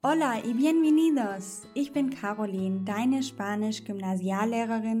Hola y bienvenidos! Ich bin Caroline, deine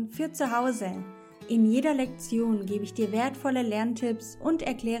Spanisch-Gymnasiallehrerin für zu Hause. In jeder Lektion gebe ich dir wertvolle Lerntipps und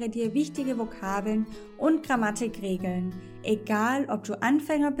erkläre dir wichtige Vokabeln und Grammatikregeln, egal ob du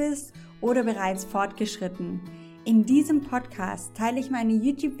Anfänger bist oder bereits fortgeschritten. In diesem Podcast teile ich meine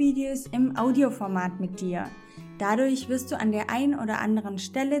YouTube-Videos im Audioformat mit dir. Dadurch wirst du an der einen oder anderen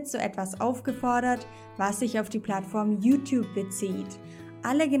Stelle zu etwas aufgefordert, was sich auf die Plattform YouTube bezieht.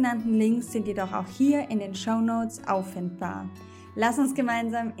 Alle genannten Links sind jedoch auch hier in den Shownotes auffindbar. Lass uns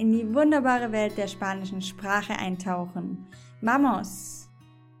gemeinsam in die wunderbare Welt der spanischen Sprache eintauchen. Vamos!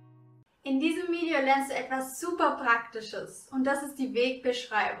 In diesem Video lernst du etwas super Praktisches und das ist die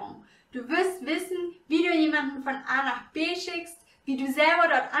Wegbeschreibung. Du wirst wissen, wie du jemanden von A nach B schickst, wie du selber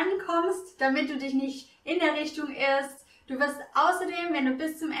dort ankommst, damit du dich nicht in der Richtung irrst. Du wirst außerdem, wenn du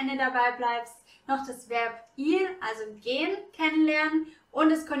bis zum Ende dabei bleibst, noch das Verb ir, also gehen, kennenlernen und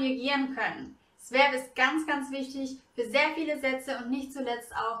es konjugieren können. Das Verb ist ganz, ganz wichtig für sehr viele Sätze und nicht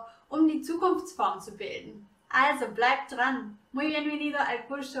zuletzt auch, um die Zukunftsform zu bilden. Also bleib dran. Muy bienvenido al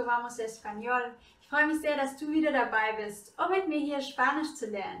curso Vamos Español. Ich freue mich sehr, dass du wieder dabei bist, um mit mir hier Spanisch zu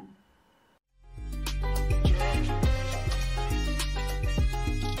lernen.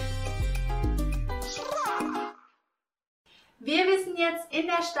 Wir wissen jetzt, in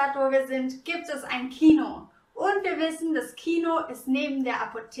der Stadt, wo wir sind, gibt es ein Kino. Und wir wissen, das Kino ist neben der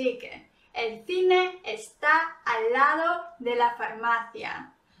Apotheke. El cine está al lado de la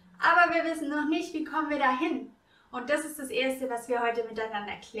farmacia. Aber wir wissen noch nicht, wie kommen wir dahin. Und das ist das Erste, was wir heute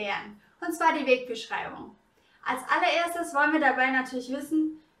miteinander klären. Und zwar die Wegbeschreibung. Als allererstes wollen wir dabei natürlich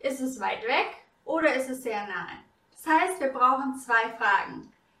wissen, ist es weit weg oder ist es sehr nahe? Das heißt, wir brauchen zwei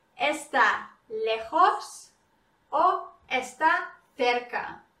Fragen. ¿Está lejos o está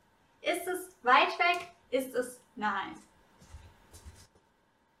cerca? Ist es weit weg? Ist es nahe?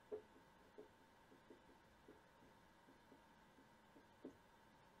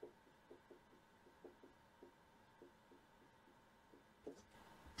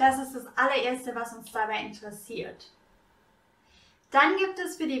 Das ist das allererste, was uns dabei interessiert. Dann gibt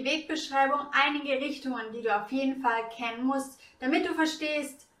es für die Wegbeschreibung einige Richtungen, die du auf jeden Fall kennen musst, damit du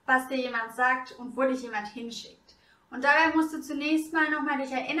verstehst, was dir jemand sagt und wo dich jemand hinschickt. Und dabei musst du zunächst mal nochmal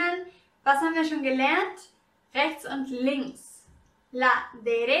dich erinnern, was haben wir schon gelernt? Rechts und links. La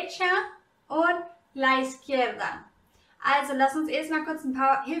derecha und la izquierda. Also lass uns erstmal kurz ein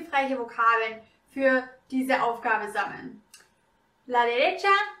paar hilfreiche Vokabeln für diese Aufgabe sammeln. La derecha,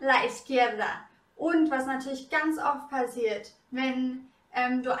 la izquierda. Und was natürlich ganz oft passiert, wenn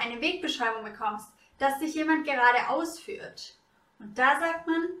du eine Wegbeschreibung bekommst, dass dich jemand geradeaus führt. Und da sagt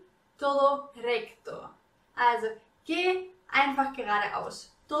man todo recto. Also geh einfach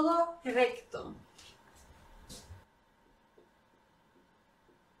geradeaus. Todo recto.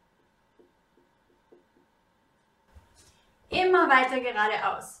 Immer weiter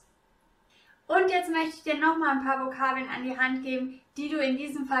geradeaus. Und jetzt möchte ich dir nochmal ein paar Vokabeln an die Hand geben, die du in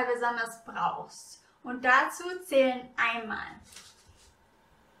diesem Fall besonders brauchst. Und dazu zählen einmal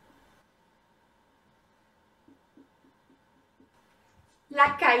la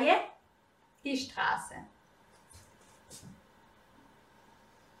calle, die Straße.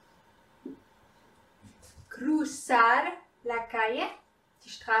 Cruzar la calle, die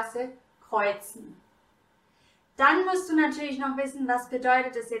Straße kreuzen. Dann musst du natürlich noch wissen, was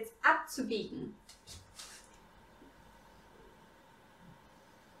bedeutet es jetzt abzubiegen.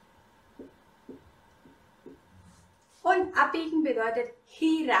 Und abbiegen bedeutet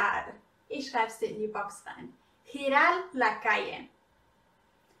girar. Ich schreibe es dir in die Box rein. Girar la calle.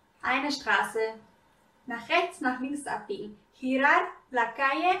 Eine Straße nach rechts, nach links abbiegen. Girar la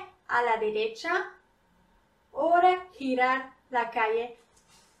calle a la derecha oder girar la calle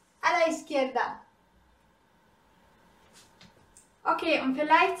a la izquierda. Okay, und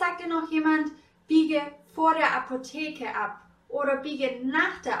vielleicht sagt dir noch jemand, biege vor der Apotheke ab oder biege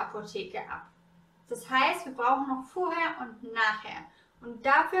nach der Apotheke ab. Das heißt, wir brauchen noch vorher und nachher. Und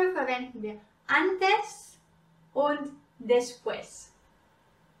dafür verwenden wir antes und después.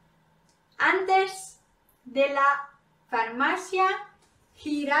 Antes de la farmacia,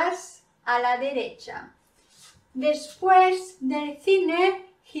 giras a la derecha. Después del cine,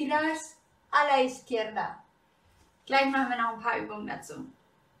 giras a la izquierda. Gleich machen wir noch ein paar Übungen dazu.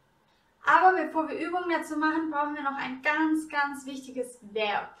 Aber bevor wir Übungen dazu machen, brauchen wir noch ein ganz, ganz wichtiges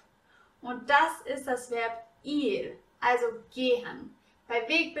Verb. Und das ist das Verb ir, also gehen. Bei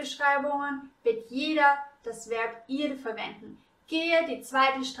Wegbeschreibungen wird jeder das Verb ir verwenden. Gehe die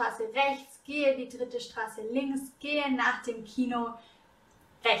zweite Straße rechts, gehe die dritte Straße links, gehe nach dem Kino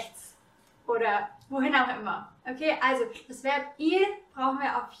rechts oder wohin auch immer. Okay, also das Verb ir brauchen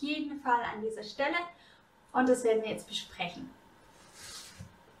wir auf jeden Fall an dieser Stelle und das werden wir jetzt besprechen.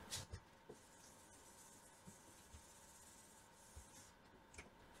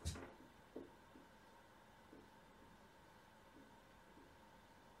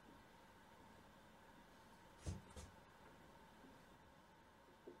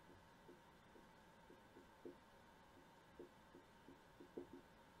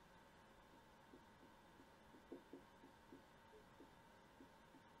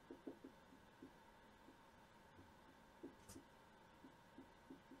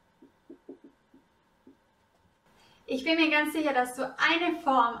 Ich bin mir ganz sicher, dass du eine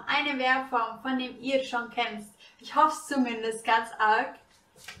Verbform von dem ir schon kennst. Ich hoffe es zumindest ganz arg.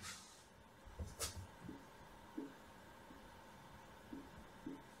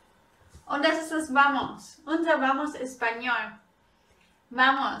 Und das ist das vamos. Unser vamos español.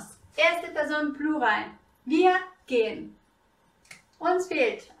 Vamos. Erste Person Plural. Wir gehen. Uns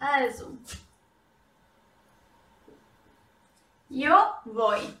fehlt also. Yo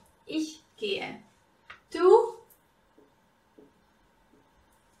voy. Ich gehe. Du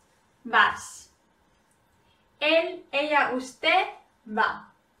vas. Él, ella, usted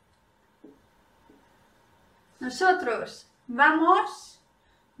va. Nosotros vamos.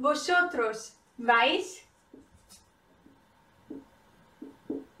 Vosotros vais.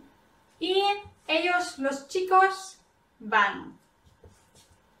 Y ellos, los chicos, van.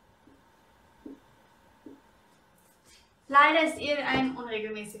 Leider ist ir ein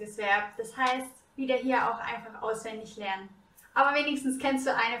unregelmäßiges Verb. Das heißt, wieder hier auch einfach auswendig lernen. Aber wenigstens kennst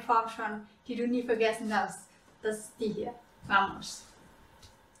du eine Form schon, die du nie vergessen darfst. Das ist die hier. Vamos.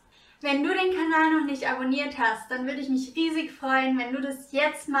 Wenn du den Kanal noch nicht abonniert hast, dann würde ich mich riesig freuen, wenn du das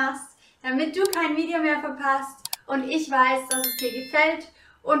jetzt machst, damit du kein Video mehr verpasst und ich weiß, dass es dir gefällt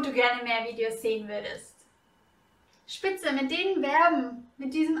und du gerne mehr Videos sehen würdest. Spitze, mit den Verben,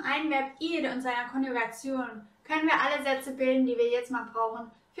 mit diesem einen Verb ir und seiner Konjugation, können wir alle Sätze bilden, die wir jetzt mal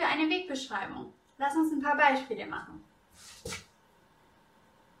brauchen für eine Wegbeschreibung. Lass uns ein paar Beispiele machen.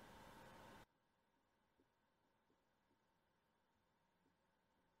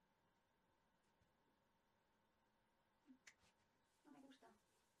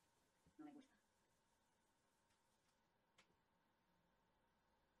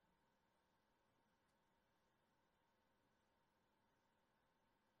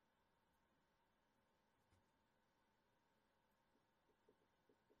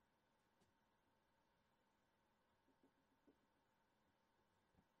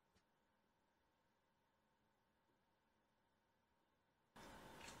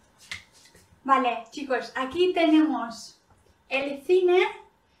 Vale, chicos, aquí tenemos el cine,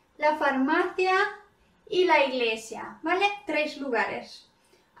 la farmacia y la iglesia, ¿vale? 3 lugares.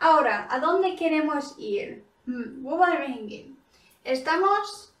 Ahora, ¿a dónde queremos ir? Wo wollen wir hingehen?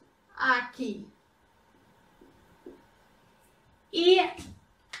 Estamos aquí. Y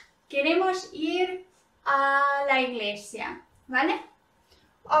queremos ir a la iglesia, ¿vale?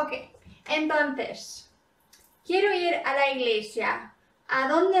 Ok, entonces, quiero ir a la iglesia. ¿A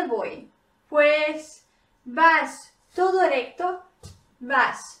dónde voy? Pues vas todo recto,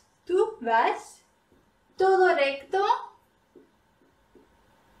 tú vas todo recto,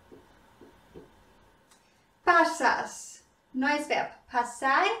 pasas, no es Verb,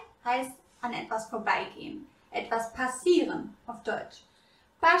 pasar heißt an etwas vorbeigehen, etwas passieren auf Deutsch.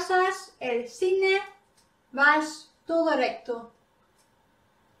 Pasas el cine, vas todo recto,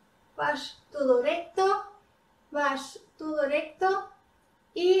 vas todo recto, vas todo recto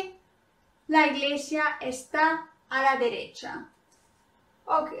y la iglesia está a la derecha.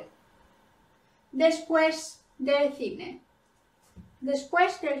 Ok. Después del cine.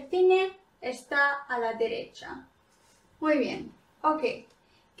 Después del cine está a la derecha. Muy bien. Ok.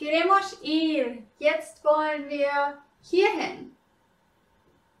 Queremos ir. Jetzt wollen wir hierhin.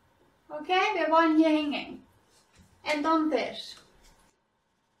 Ok, wir wollen hier hingehen. Entonces,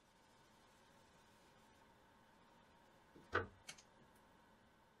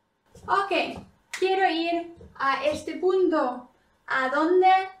 ok, quiero ir a este punto. ¿A dónde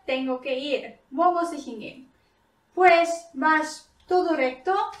tengo que ir? Wo muss ich hingehen? Pues vas todo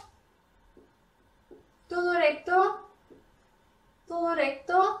recto, todo recto, todo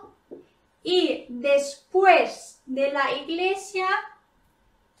recto. Y después de la iglesia,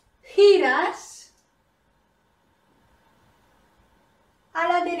 giras a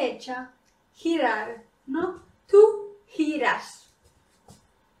la derecha. Girar, ¿no? Tú giras.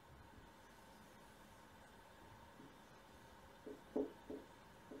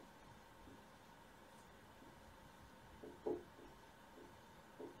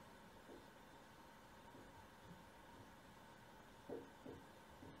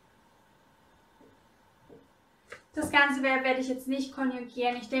 Das ganze Verb werde ich jetzt nicht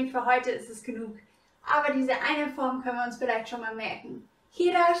konjugieren. Ich denke, für heute ist es genug. Aber diese eine Form können wir uns vielleicht schon mal merken.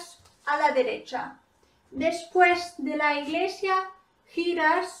 Giras a la derecha. Después de la iglesia,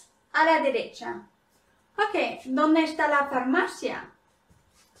 giras a la derecha. Ok, ¿dónde está la farmacia?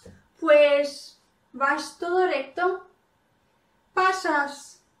 Pues vas todo recto,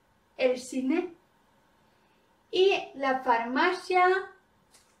 pasas el cine y la farmacia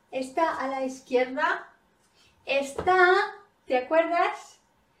está a la izquierda. Está, ¿te acuerdas?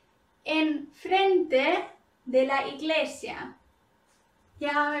 Enfrente de la iglesia.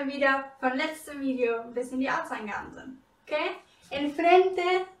 Hier haben wir wieder von letztem Video ein bisschen die Ortsangaben drin. Okay?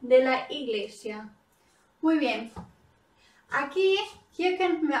 Enfrente de la iglesia. Muy bien. Aquí, hier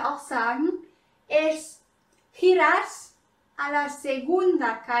könnten wir auch sagen, es giras a la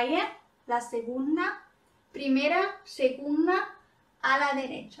segunda calle, la segunda, primera, segunda, a la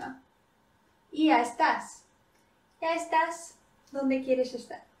derecha. Y ya estás. Ya estás donde quieres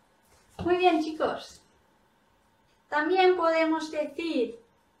estar. Muy bien, chicos. También podemos decir,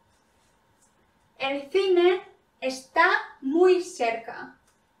 el cine está muy cerca.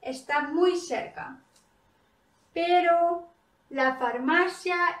 Está muy cerca. Pero la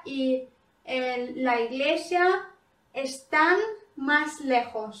farmacia y la iglesia están más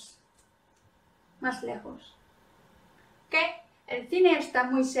lejos. Más lejos. ¿Ok? El cine está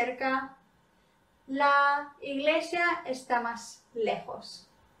muy cerca. La iglesia está más lejos.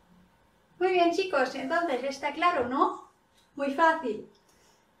 Muy bien, chicos, entonces, ¿está claro, no? Muy fácil.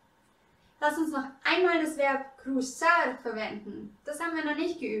 Lass uns noch einmal das Verb cruzar verwenden. Das haben wir noch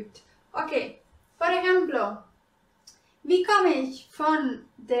nicht geübt. Okay, por ejemplo, wie komme ich von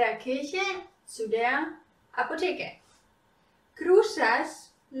der Kirche zu der Apotheke?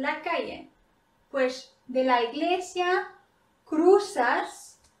 Cruzas la calle. Pues de la iglesia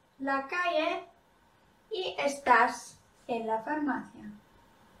cruzas la calle y estás en la farmacia.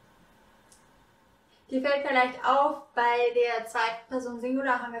 Dir fällt vielleicht auf, bei der Zeitperson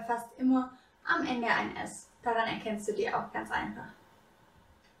Singular haben wir fast immer am Ende ein S. Daran erkennst du die auch ganz einfach.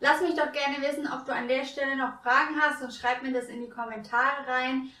 Lass mich doch gerne wissen, ob du an der Stelle noch Fragen hast und schreib mir das in die Kommentare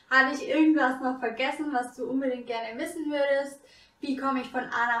rein. Habe ich irgendwas noch vergessen, was du unbedingt gerne wissen würdest? Wie komme ich von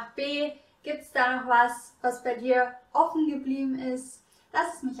A nach B? Gibt es da noch was bei dir offen geblieben ist?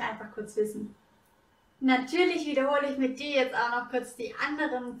 Lass es mich einfach kurz wissen. Natürlich wiederhole ich mit dir jetzt auch noch kurz die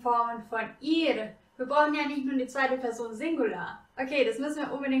anderen Formen von ihr. Wir brauchen ja nicht nur die zweite Person Singular. Okay, das müssen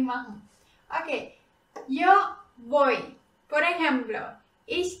wir unbedingt machen. Okay, yo voy. Por ejemplo,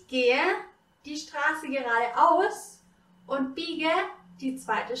 ich gehe die Straße geradeaus und biege die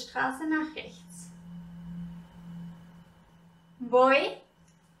zweite Straße nach rechts. Voy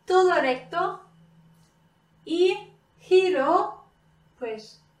todo recto y giro,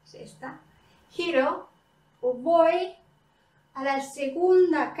 pues esta, giro o voy a la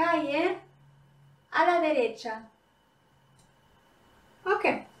segunda calle a la derecha.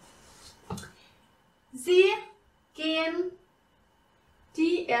 Okay. Sie gehen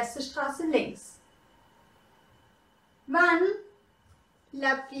die erste Straße links. Van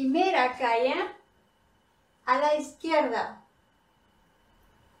la primera calle a la izquierda.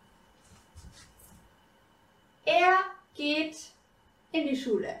 Er geht in die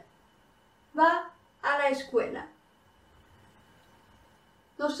Schule. Va a la escuela.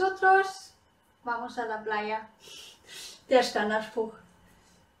 Nosotros vamos a la playa. Der Standardspruch.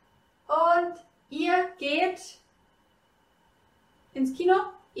 Und ihr geht ins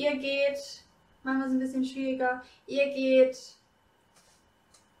Kino. Ihr geht, machen wir es ein bisschen schwieriger, ihr geht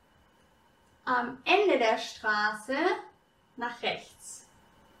am Ende der Straße nach rechts.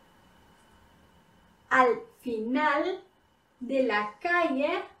 Al final de la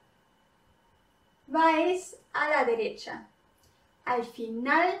calle vais a la derecha. Al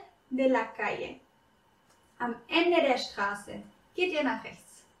final de la calle. Am Ende der Straße geht ihr nach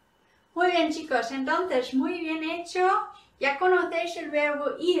rechts. Muy bien, chicos, entonces muy bien hecho. Ya conocéis el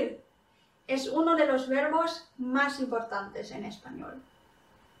verbo ir. Es uno de los verbos más importantes en español.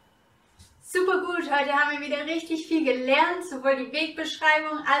 Super gut, heute haben wir wieder richtig viel gelernt, sowohl die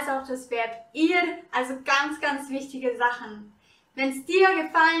Wegbeschreibung als auch das Verb ir, also ganz, ganz wichtige Sachen. Wenn es dir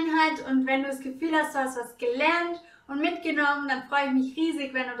gefallen hat und wenn du das Gefühl hast, du hast was gelernt und mitgenommen, dann freue ich mich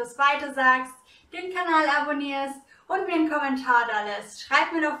riesig, wenn du das weiter sagst, den Kanal abonnierst und mir einen Kommentar da lässt.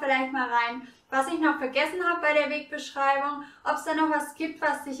 Schreib mir doch vielleicht mal rein, was ich noch vergessen habe bei der Wegbeschreibung, ob es da noch was gibt,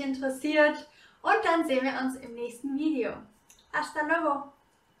 was dich interessiert. Und dann sehen wir uns im nächsten Video. Hasta luego.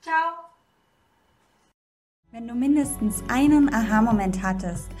 Ciao. Wenn du mindestens einen Aha-Moment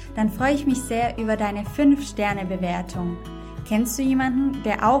hattest, dann freue ich mich sehr über deine 5-Sterne-Bewertung. Kennst du jemanden,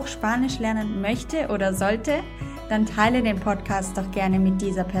 der auch Spanisch lernen möchte oder sollte? dann teile den Podcast doch gerne mit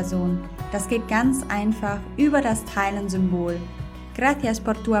dieser Person. Das geht ganz einfach über das Teilen-Symbol. Gracias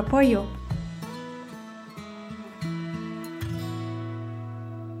por tu apoyo.